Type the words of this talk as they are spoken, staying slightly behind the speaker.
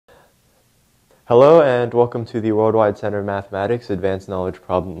Hello and welcome to the Worldwide Center of Mathematics Advanced Knowledge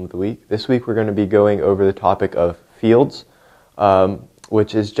Problem of the Week. This week we're going to be going over the topic of fields,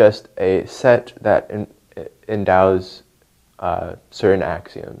 which is just a set that endows certain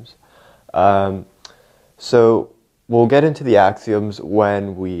axioms. So we'll get into the axioms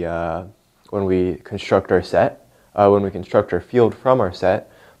when we construct our set, when we construct our field from our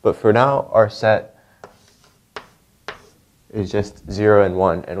set. But for now, our set is just 0 and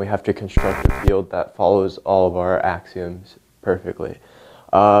 1, and we have to construct a field that follows all of our axioms perfectly.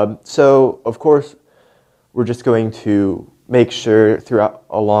 So, of course, we're just going to make sure throughout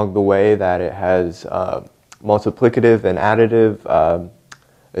along the way that it has multiplicative and additive,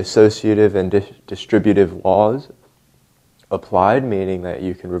 associative and distributive laws applied, meaning that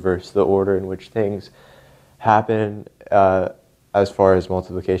you can reverse the order in which things happen as far as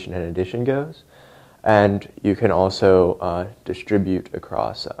multiplication and addition goes. And you can also distribute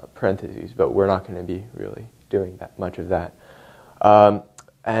across parentheses, but we're not going to be really doing that much of that.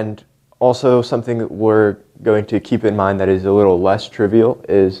 And also something that we're going to keep in mind that is a little less trivial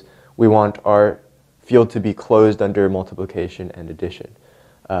is we want our field to be closed under multiplication and addition.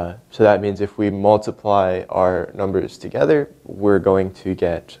 So that means if we multiply our numbers together, we're going to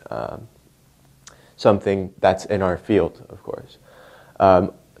get something that's in our field, of course.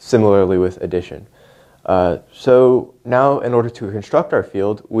 Similarly with addition. So now, in order to construct our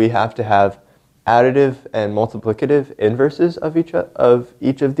field, we have to have additive and multiplicative inverses of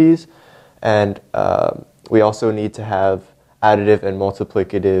each of these, and we also need to have additive and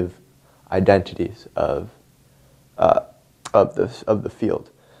multiplicative identities of the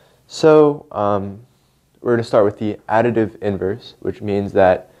field. So we're going to start with the additive inverse, which means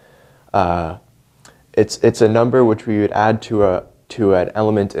that it's a number which we would add to an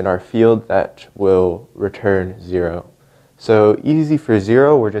element in our field that will return 0. So easy for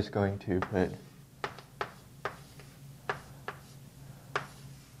 0, we're just going to put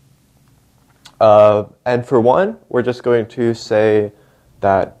and for 1, we're just going to say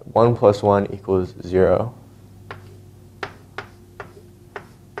that 1 plus 1 equals 0.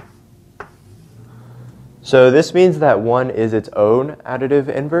 So this means that 1 is its own additive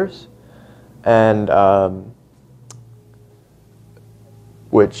inverse, and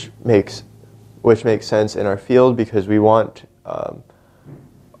which makes sense in our field because we want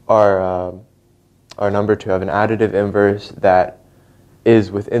our number to have an additive inverse that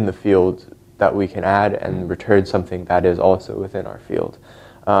is within the field that we can add and return something that is also within our field.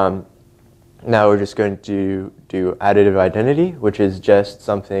 Now we're just going to do additive identity, which is just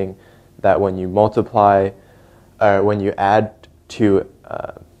something that when you multiply, when you add to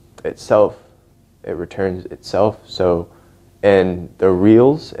itself, it returns itself. So in the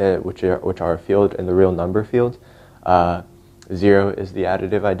reals, which are our field, in the real number field, 0 is the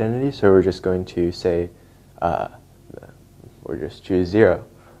additive identity. So we're just going to say, we'll just choose 0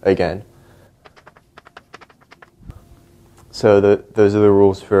 again. So those are the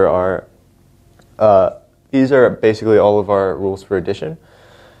rules for our, these are basically all of our rules for addition.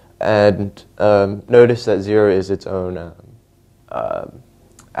 And notice that 0 is its own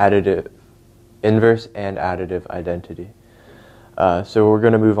additive inverse and additive identity. So we're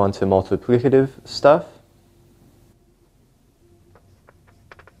going to move on to multiplicative stuff.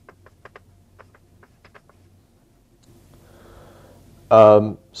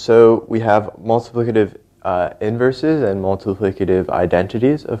 So we have multiplicative inverses and multiplicative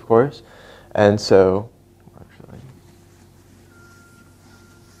identities, of course. And so,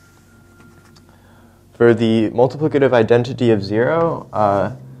 for the multiplicative identity of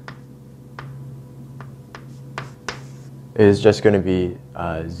 0, is just going to be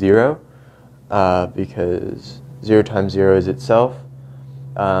 0 because 0 times 0 is itself.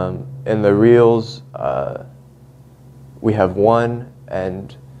 In the reals, we have 1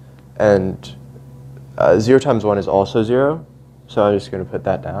 and 0 times 1 is also 0, so I'm just going to put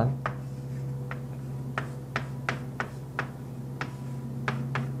that down.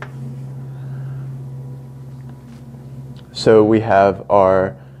 So we have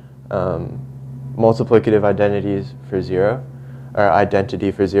our multiplicative identities for 0, or identity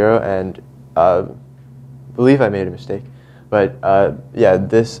for 0, and I believe I made a mistake. But yeah,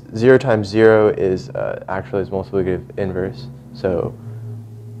 this 0 times 0 is actually its multiplicative inverse. So,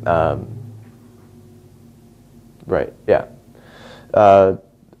 right, yeah.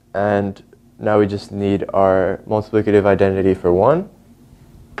 And now we just need our multiplicative identity for 1.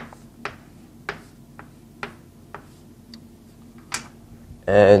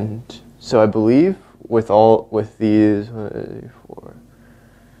 And so I believe with these, 1, 2, 3, 4,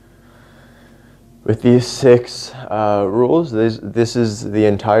 With these 6 rules, this is the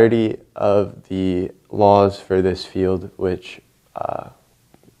entirety of the laws for this field, which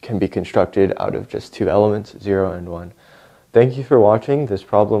can be constructed out of just 2 elements, 0 and 1. Thank you for watching this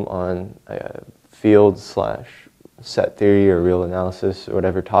problem on field/set theory or real analysis or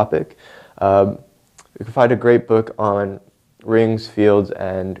whatever topic. You can find a great book on rings, fields,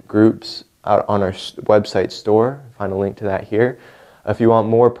 and groups out on our website store. Find a link to that here. If you want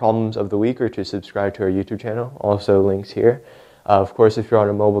more problems of the week or to subscribe to our YouTube channel, also links here. Of course, if you're on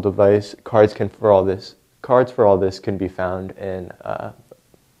a mobile device, cards for all this can be found in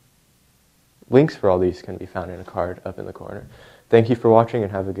links for all these can be found in a card up in the corner. Thank you for watching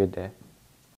and have a good day.